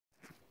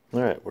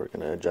Alright, we're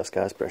going to adjust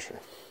gas pressure.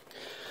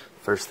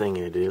 First thing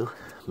you do,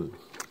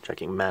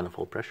 checking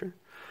manifold pressure,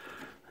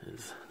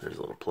 is there's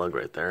a little plug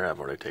right there I've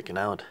already taken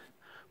out,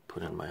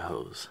 put in my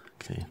hose.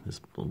 Okay,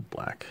 this little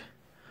black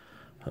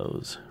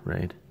hose,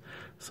 right?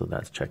 So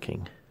that's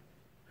checking.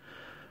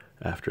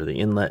 After the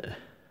inlet,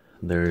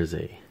 there is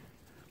a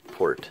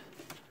port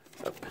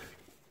up.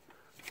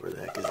 Where the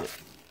heck is it?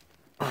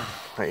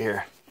 Right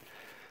here.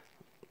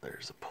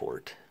 There's a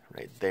port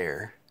right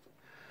there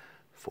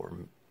for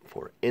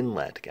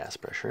inlet gas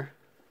pressure,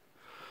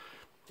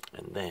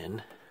 and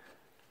then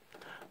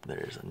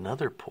there's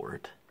another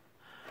port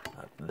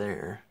up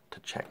there to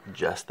check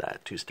just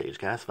that two-stage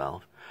gas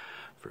valve.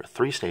 For a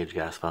three-stage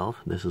gas valve,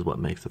 this is what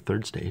makes the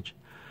third stage.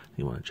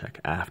 You want to check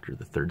after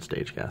the third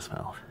stage gas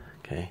valve.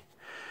 Okay,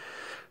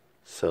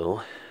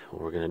 so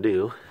what we're going to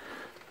do,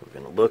 we're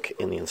going to look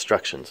in the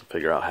instructions and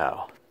figure out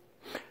how.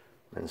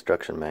 The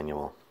instruction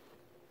manual.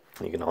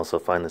 You can also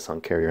find this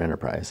on Carrier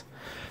Enterprise.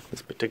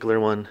 This particular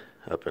one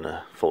up in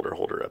a folder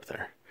holder up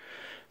there.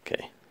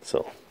 Okay,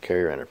 so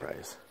Carrier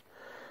Enterprise.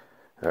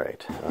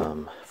 Alright,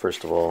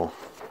 first of all,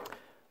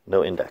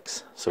 no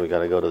index. So we got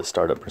to go to the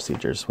startup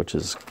procedures, which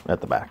is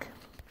at the back.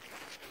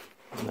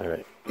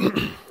 Alright,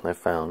 I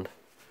found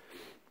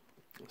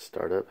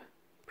startup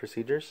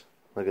procedures.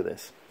 Look at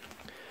this.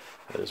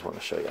 I just want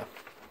to show you.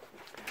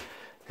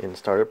 In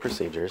startup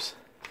procedures,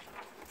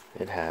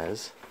 it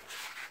has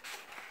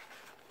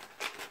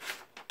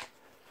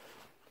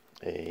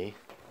a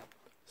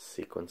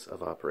sequence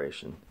of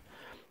operation.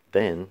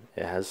 Then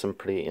it has some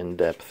pretty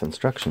in-depth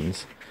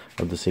instructions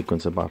of the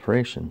sequence of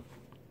operation.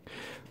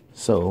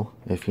 So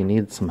if you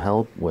need some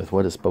help with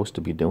what it's supposed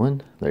to be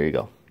doing, there you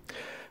go.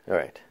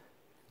 Alright,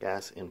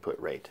 gas input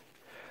rate.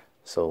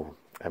 So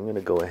I'm going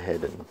to go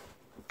ahead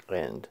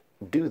and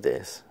do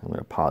this. I'm going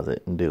to pause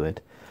it and do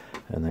it,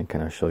 and then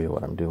kind of show you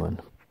what I'm doing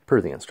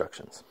per the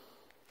instructions.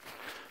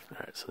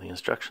 Alright, so the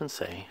instructions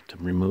say to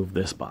remove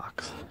this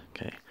box.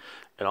 Okay,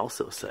 it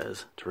also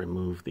says to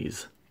remove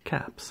these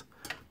caps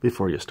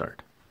before you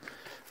start.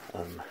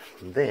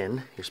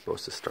 Then you're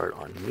supposed to start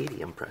on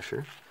medium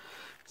pressure.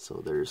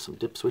 So there's some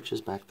dip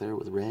switches back there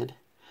with red.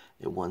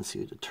 It wants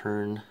you to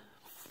turn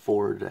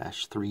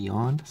 4-3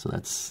 on. So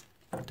that's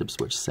dip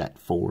switch set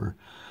 4,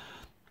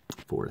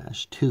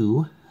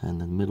 4-2,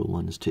 and the middle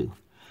one is 2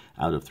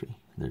 out of 3.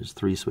 There's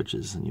 3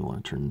 switches and you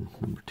want to turn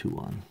number 2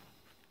 on.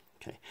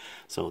 Okay,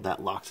 so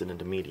that locks it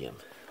into medium.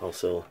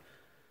 Also,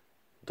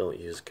 don't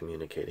use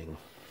communicating.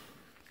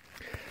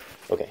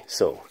 Okay,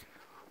 so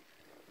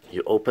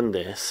you open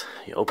this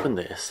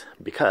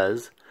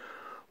because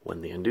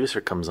when the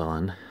inducer comes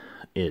on,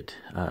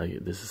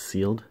 this is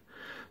sealed,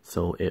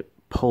 so it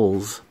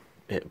pulls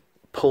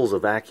a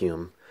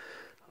vacuum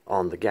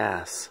on the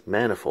gas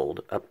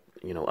manifold up,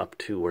 up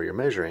to where you're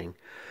measuring,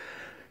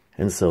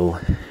 and so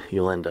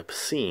you'll end up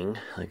seeing,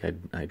 like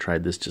I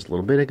tried this just a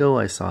little bit ago,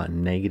 I saw a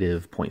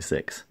negative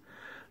 0.6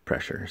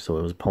 pressure, so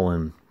it was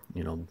pulling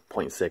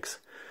 0.6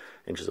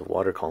 inches of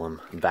water column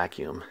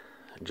vacuum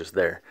just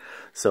there.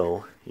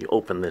 So you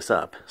open this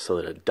up so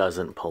that it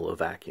doesn't pull a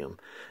vacuum.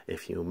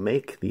 If you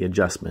make the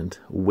adjustment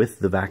with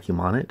the vacuum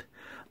on it,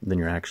 then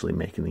you're actually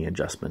making the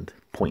adjustment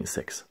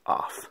 0.6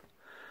 off,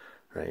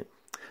 right?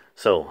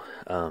 So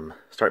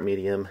start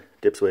medium,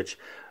 dip switch.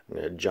 I'm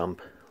going to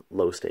jump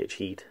low stage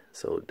heat,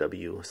 so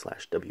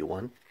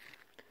W/W1.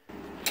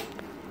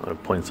 I'm going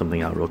to point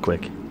something out real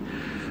quick.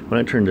 When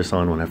I turned this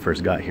on when I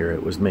first got here,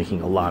 it was making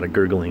a lot of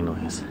gurgling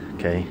noise,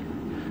 okay?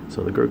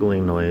 So the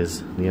gurgling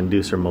noise, the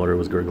inducer motor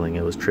was gurgling,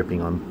 it was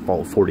tripping on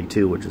fault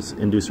 42, which is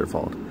inducer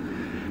fault.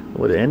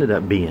 What it ended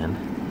up being,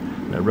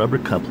 that rubber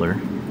coupler,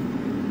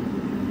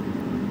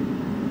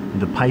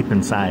 the pipe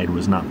inside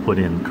was not put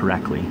in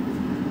correctly.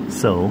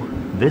 So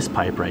this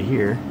pipe right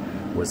here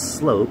was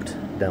sloped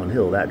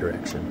downhill that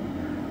direction,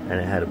 and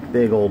it had a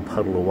big old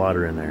puddle of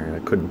water in there, and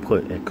it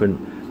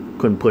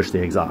couldn't push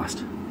the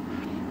exhaust.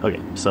 Okay,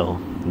 so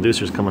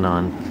inducer's coming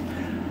on,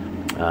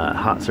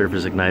 hot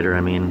surface igniter,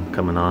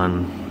 coming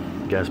on.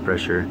 Gas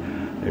pressure,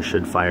 it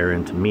should fire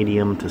into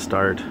medium to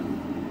start,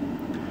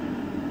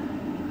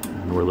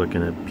 and we're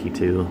looking at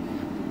P2.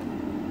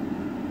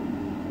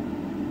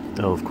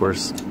 Oh, of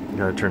course,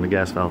 gotta turn the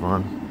gas valve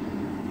on.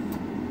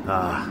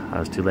 I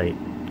was too late.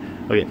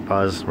 Okay,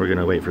 pause, we're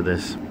gonna wait for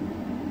this.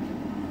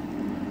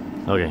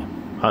 Okay,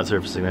 hot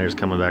surface igniter's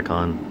coming back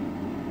on.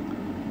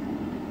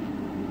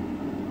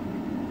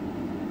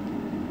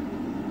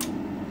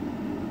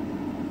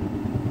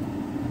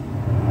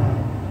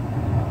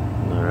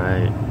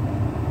 Alright.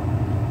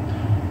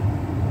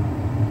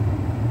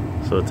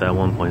 So it's at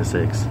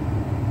 1.6.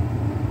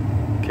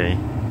 Okay,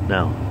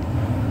 now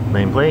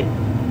main plate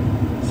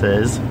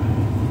says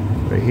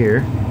right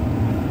here,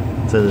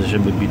 it says it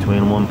should be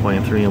between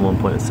 1.3 and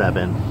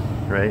 1.7,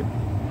 right?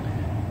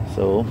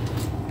 So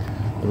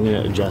I'm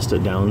going to adjust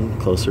it down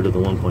closer to the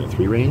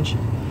 1.3 range,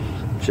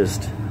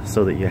 just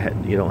so that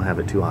you don't have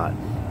it too hot.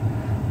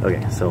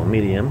 Okay, so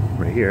medium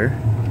right here.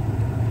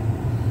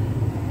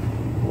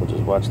 We'll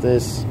just watch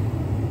this.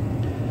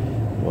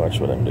 Watch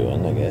what I'm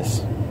doing, I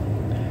guess.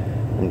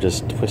 I'm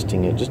just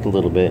twisting it just a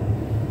little bit,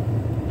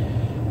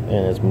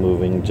 and it's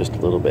moving just a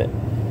little bit.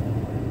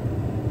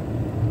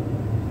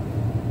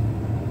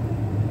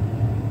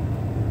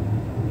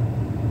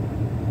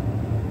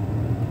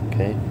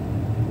 Okay.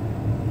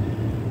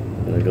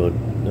 I'm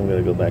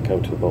gonna go back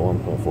up to about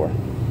 1.4.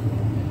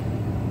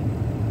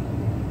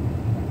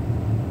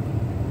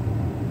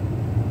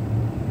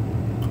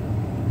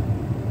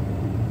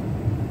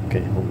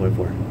 Okay,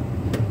 1.4.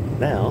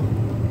 Now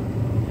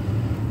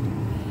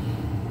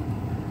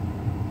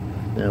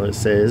it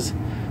says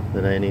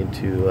that I need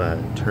to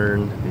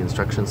turn, the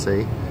instructions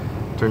say,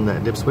 turn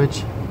that dip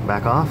switch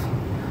back off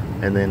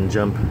and then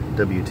jump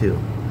W2.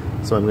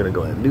 So I'm going to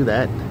go ahead and do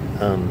that.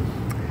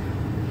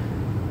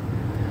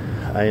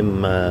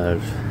 I'm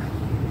going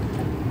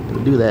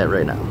to do that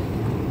right now.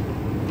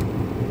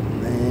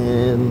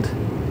 And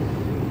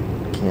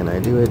can I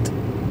do it?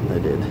 I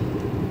did.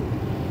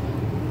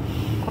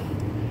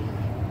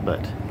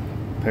 But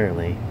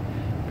apparently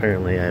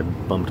I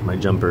bumped my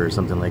jumper or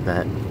something like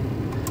that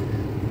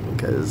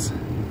because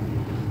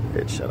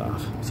it shut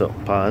off. So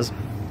pause.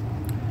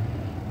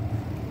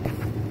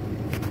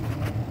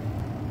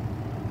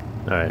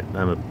 All right,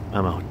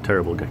 I'm a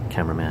terrible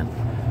cameraman.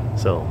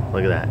 So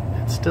look at that,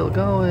 it's still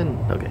going.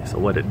 Okay, so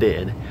what it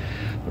did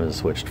was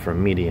switched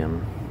from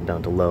medium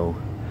down to low.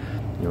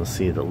 You'll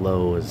see the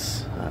low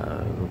is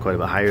quite a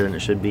bit higher than it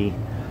should be,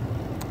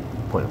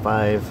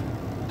 0.5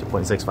 to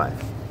 0.65.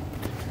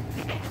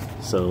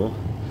 So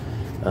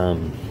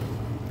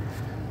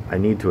I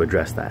need to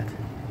address that,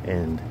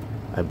 and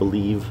I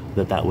believe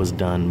that was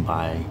done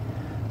by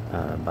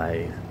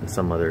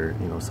some other,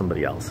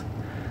 somebody else.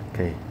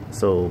 Okay,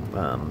 so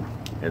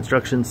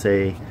instructions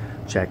say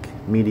check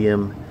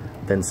medium,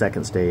 then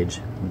second stage,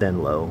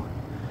 then low.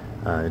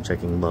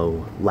 Checking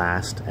low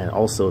last, and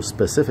also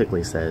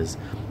specifically says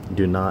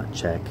do not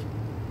check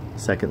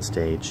second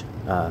stage,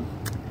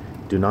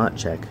 do not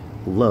check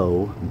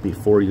low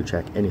before you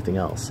check anything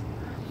else.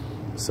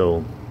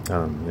 So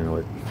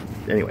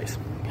anyways,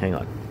 hang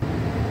on.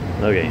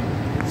 Okay,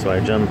 so I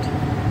jumped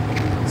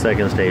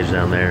second stage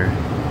down there,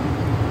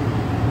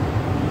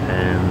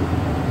 and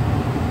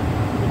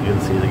you can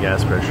see the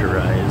gas pressure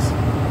rise.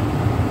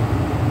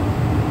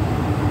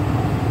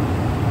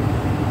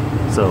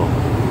 So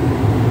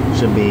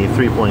should be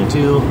 3.2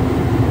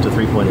 to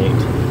 3.8.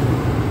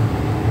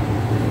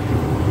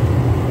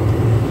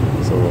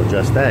 So we'll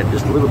adjust that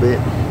just a little bit.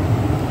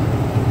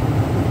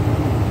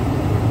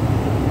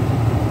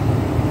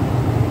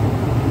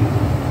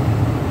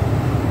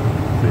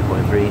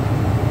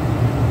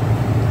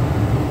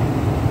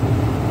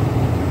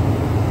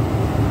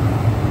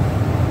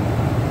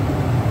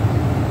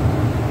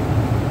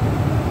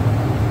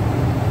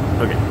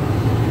 Okay.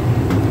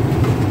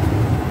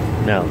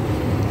 Now,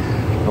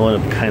 I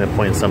want to kind of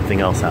point something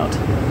else out.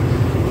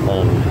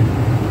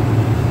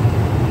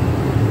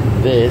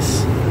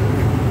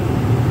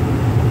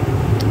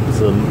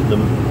 So the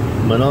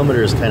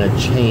manometers kind of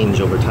change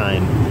over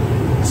time.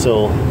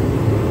 So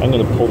I'm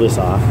going to pull this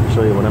off,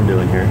 show you what I'm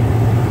doing here.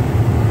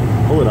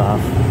 Pull it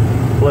off,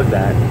 plug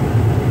that.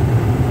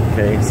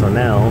 Okay, so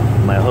now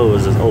my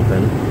hose is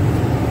open,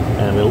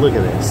 and I'm going to look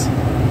at this.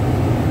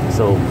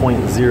 So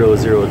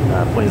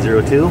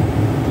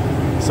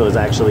 0.02, so it's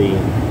actually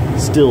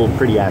still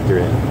pretty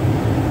accurate.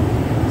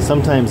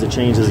 Sometimes it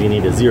changes, you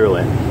need to zero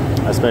it,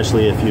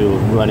 especially if you're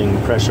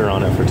running pressure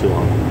on it for too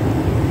long.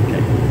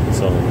 Okay,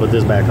 so put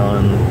this back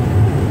on,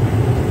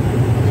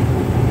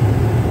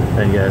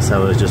 and yes, I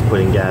was just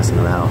putting gas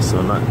into the house,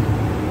 so not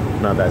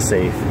that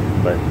safe,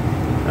 but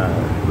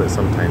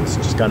sometimes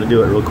you just got to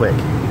do it real quick.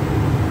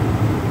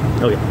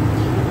 Okay,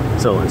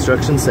 so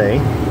instructions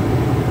say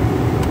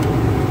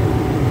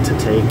to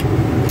take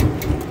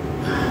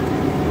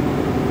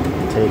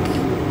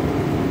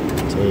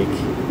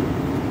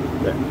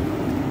there.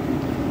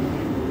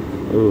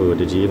 Ooh,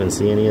 did you even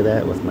see any of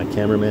that with my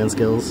cameraman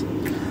skills?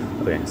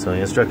 Okay, so the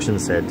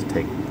instructions said to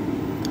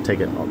take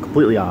it all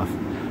completely off,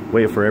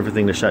 wait for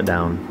everything to shut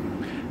down,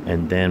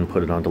 and then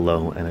put it onto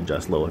low and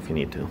adjust low if you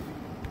need to.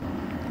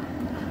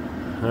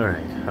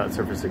 Alright, hot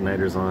surface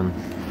igniter's on.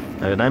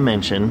 Now, did I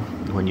mention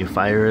when you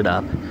fire it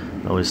up,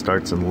 it always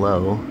starts in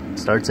low,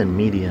 starts in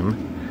medium,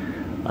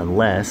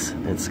 unless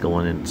it's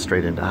going in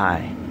straight into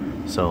high.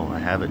 So I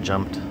have it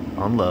jumped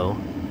on low,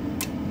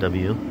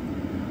 W.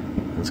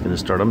 It's going to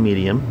start on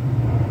medium.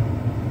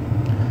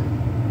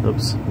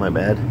 Oops, my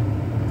bad.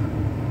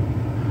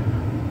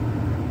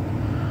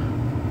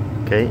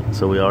 Okay,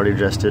 so we already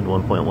adjusted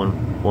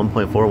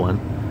 1.41.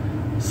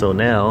 So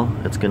now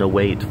it's going to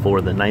wait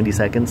for the 90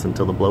 seconds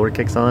until the blower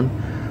kicks on.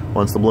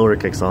 Once the blower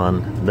kicks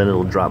on, then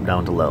it'll drop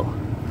down to low.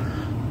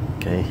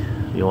 Okay,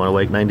 you want to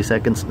wait 90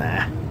 seconds?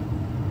 Nah.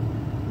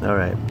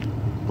 Alright,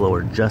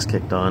 blower just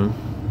kicked on,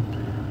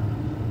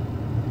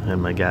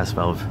 and my gas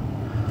valve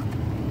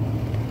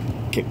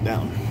kicked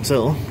down.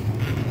 So,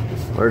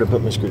 where to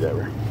put my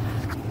screwdriver?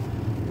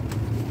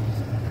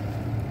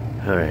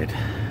 Alright,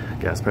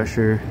 gas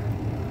pressure,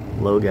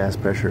 low gas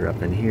pressure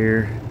up in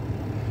here,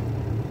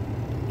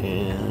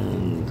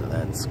 and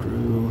that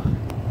screw,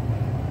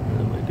 what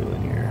am I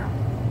doing here?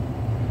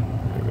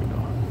 There we go.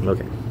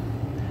 Okay,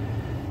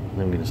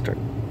 I'm going to start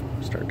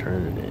start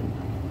turning it in.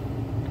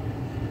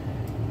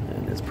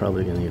 And it's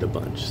probably gonna need a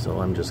bunch, so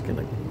I'm just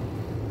gonna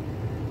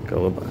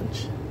go a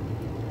bunch.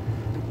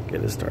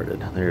 Get it started.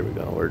 There we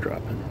go, we're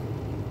dropping.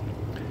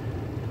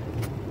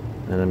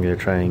 And I'm gonna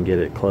try and get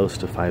it close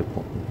to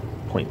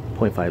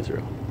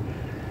 5.50.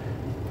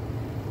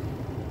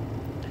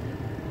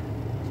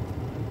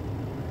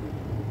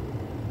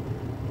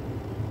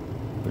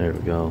 There we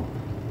go.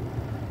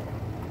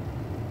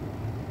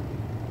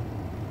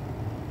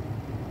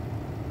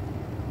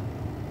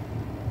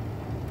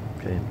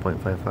 Okay,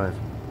 0.55.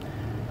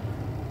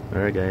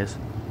 Alright guys.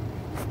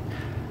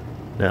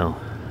 Now,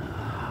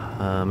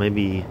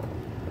 maybe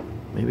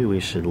we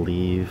should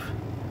leave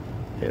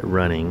it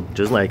running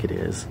just like it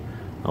is.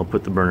 I'll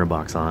put the burner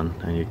box on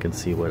and you can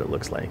see what it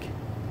looks like.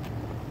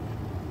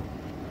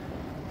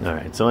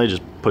 Alright, so I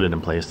just put it in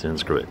place and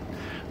unscrew it,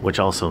 which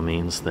also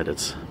means that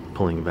it's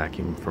pulling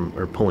vacuum from,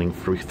 or pulling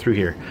through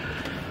here.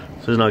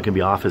 So it's not going to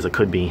be off as it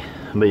could be,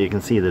 but you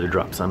can see that it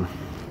drops some.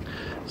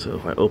 So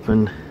if I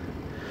open,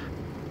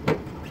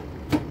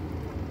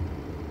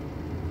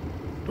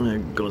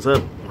 it goes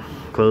up,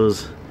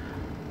 close,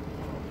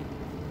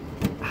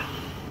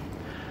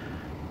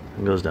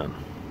 and goes down.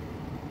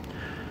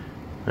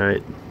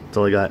 Alright, that's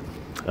all I got.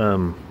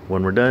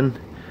 When we're done,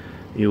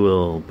 you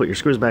will put your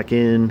screws back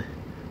in,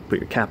 put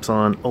your caps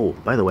on. Oh,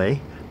 by the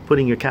way,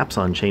 putting your caps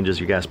on changes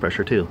your gas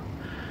pressure too.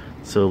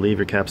 So leave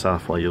your caps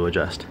off while you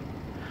adjust.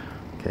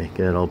 Okay,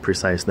 get it all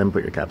precise, then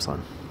put your caps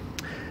on.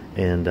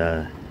 And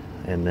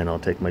then I'll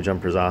take my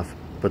jumpers off,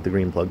 put the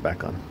green plug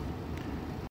back on.